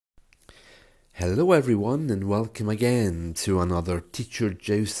Hello, everyone, and welcome again to another Teacher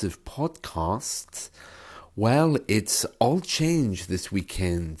Joseph podcast. Well, it's all changed this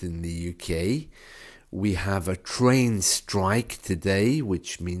weekend in the UK. We have a train strike today,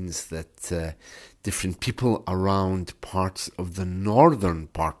 which means that different people around parts of the northern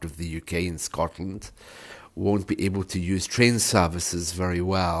part of the UK in Scotland won't be able to use train services very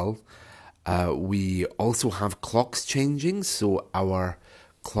well. We also have clocks changing, so our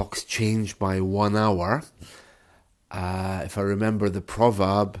clocks change by 1 hour. If I remember the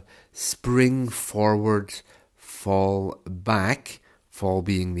proverb, spring forward, fall back, fall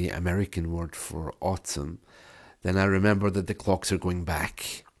being the American word for autumn, then I remember that the clocks are going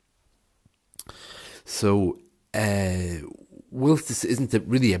back. So, whilst this isn't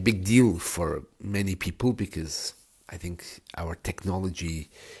really a big deal for many people, because I think our technology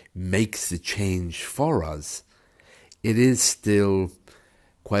makes the change for us, it is still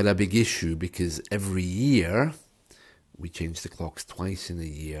quite a big issue because every year, we change the clocks twice in a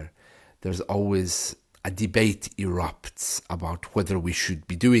year, there's always a debate erupts about whether we should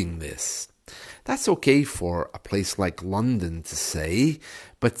be doing this. That's okay for a place like London to say,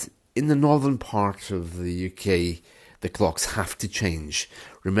 but in the northern part of the UK, the clocks have to change.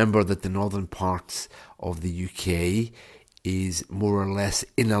 Remember that the northern part of the UK is more or less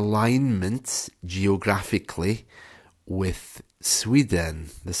in alignment geographically with Sweden,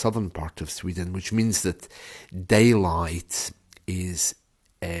 the southern part of Sweden, which means that daylight is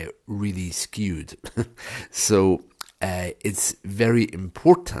really skewed. So it's very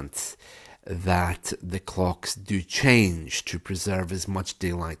important that the clocks do change to preserve as much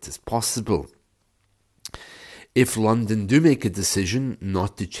daylight as possible. If London do make a decision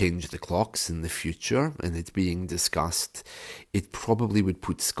not to change the clocks in the future, and it's being discussed, it probably would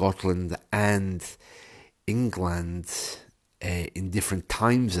put Scotland and England in different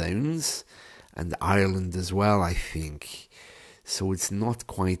time zones, and Ireland as well, I think. So it's not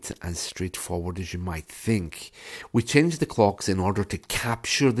quite as straightforward as you might think. We change the clocks in order to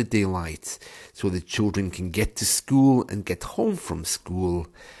capture the daylight so that children can get to school and get home from school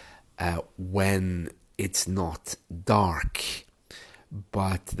when it's not dark.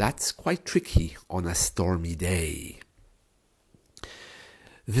 But that's quite tricky on a stormy day.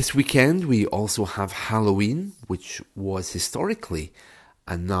 This weekend we also have Halloween, which was historically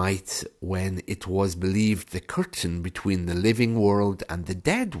a night when it was believed the curtain between the living world and the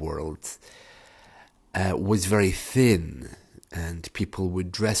dead world was very thin, and people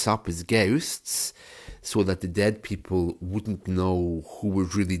would dress up as ghosts so that the dead people wouldn't know who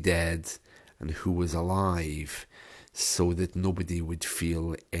was really dead and who was alive, so that nobody would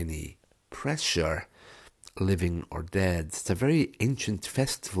feel any pressure, living or dead. It's a very ancient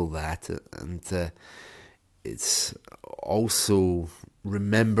festival, that, and it's also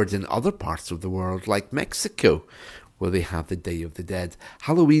remembered in other parts of the world, like Mexico, where they have the Day of the Dead.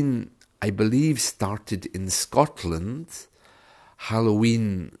 Halloween, I believe, started in Scotland.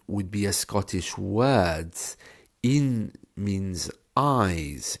 Halloween would be a Scottish word. In means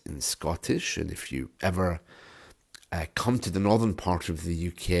eyes in Scottish, and if you ever come to the northern part of the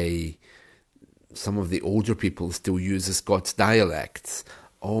UK, some of the older people still use the Scots dialects.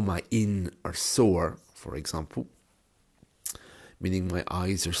 Oh, my een are sore, for example, meaning my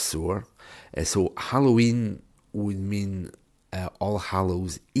eyes are sore. So Halloween would mean All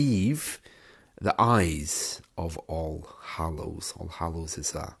Hallows Eve, the eyes of All Hallows. All Hallows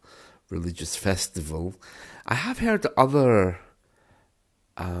is a religious festival. I have heard other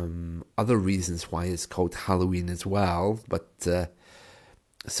reasons why it's called Halloween as well, but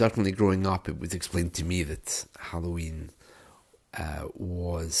certainly growing up, it was explained to me that Halloween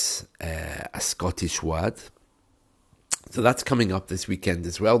was a Scottish word. So that's coming up this weekend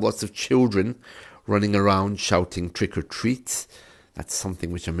as well. Lots of children running around shouting trick or treat. That's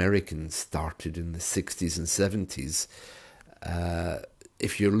something which Americans started in the 60s and 70s.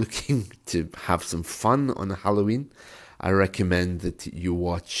 If you're looking to have some fun on Halloween, I recommend that you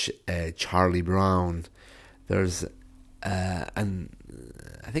watch Charlie Brown. There's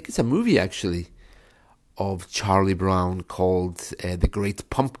I think it's a movie actually of Charlie Brown called The Great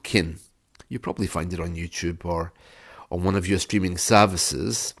Pumpkin. You probably find it on YouTube or on one of your streaming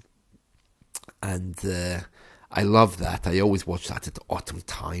services. And I love that. I always watch that at autumn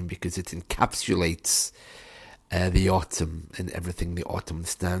time because it encapsulates the autumn and everything the autumn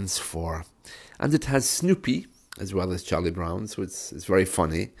stands for. And it has Snoopy as well as Charlie Brown, so it's very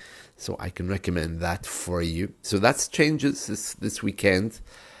funny. So I can recommend that for you. So that's changes this weekend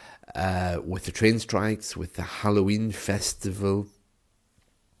with the train strikes, with the Halloween festival,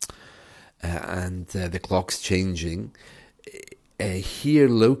 and the clocks changing. here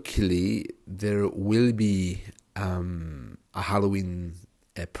locally, there will be a Halloween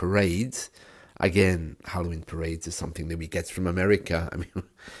parade. Again, Halloween parades is something that we get from America. I mean,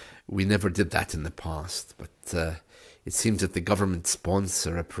 we never did that in the past, but it seems that the government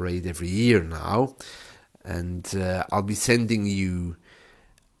sponsor a parade every year now. And I'll be sending you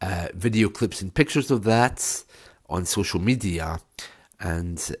video clips and pictures of that on social media.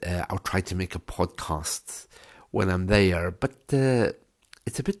 And I'll try to make a podcast when I'm there. But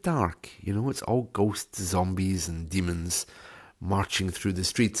it's a bit dark, you know. It's all ghosts, zombies, and demons marching through the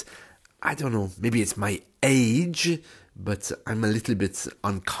streets. I don't know, maybe it's my age, but I'm a little bit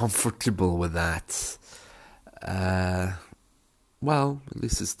uncomfortable with that. Well, at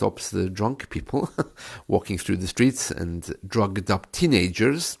least it stops the drunk people walking through the streets and drugged up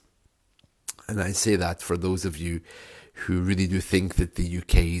teenagers. And I say that for those of you who really do think that the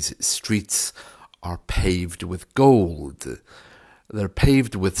UK's streets are paved with gold. They're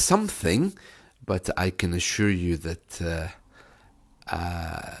paved with something, but I can assure you that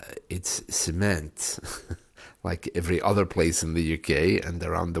it's cement, like every other place in the UK and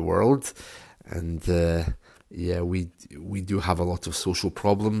around the world. And yeah, we do have a lot of social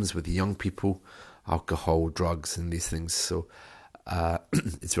problems with young people, alcohol, drugs, and these things. So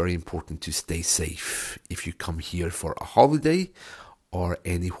it's very important to stay safe if you come here for a holiday or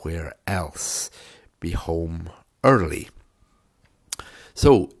anywhere else. Be home early.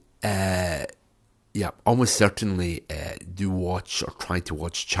 So, yeah, almost certainly do watch or try to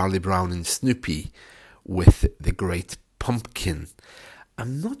watch Charlie Brown and Snoopy with The Great Pumpkin.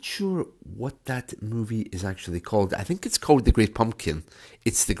 I'm not sure what that movie is actually called. I think it's called The Great Pumpkin.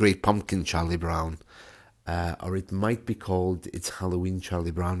 It's The Great Pumpkin, Charlie Brown. Or it might be called It's Halloween,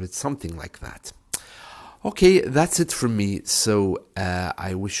 Charlie Brown. It's something like that. Okay, that's it from me. So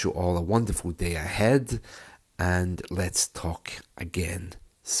I wish you all a wonderful day ahead. And let's talk again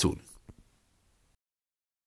soon.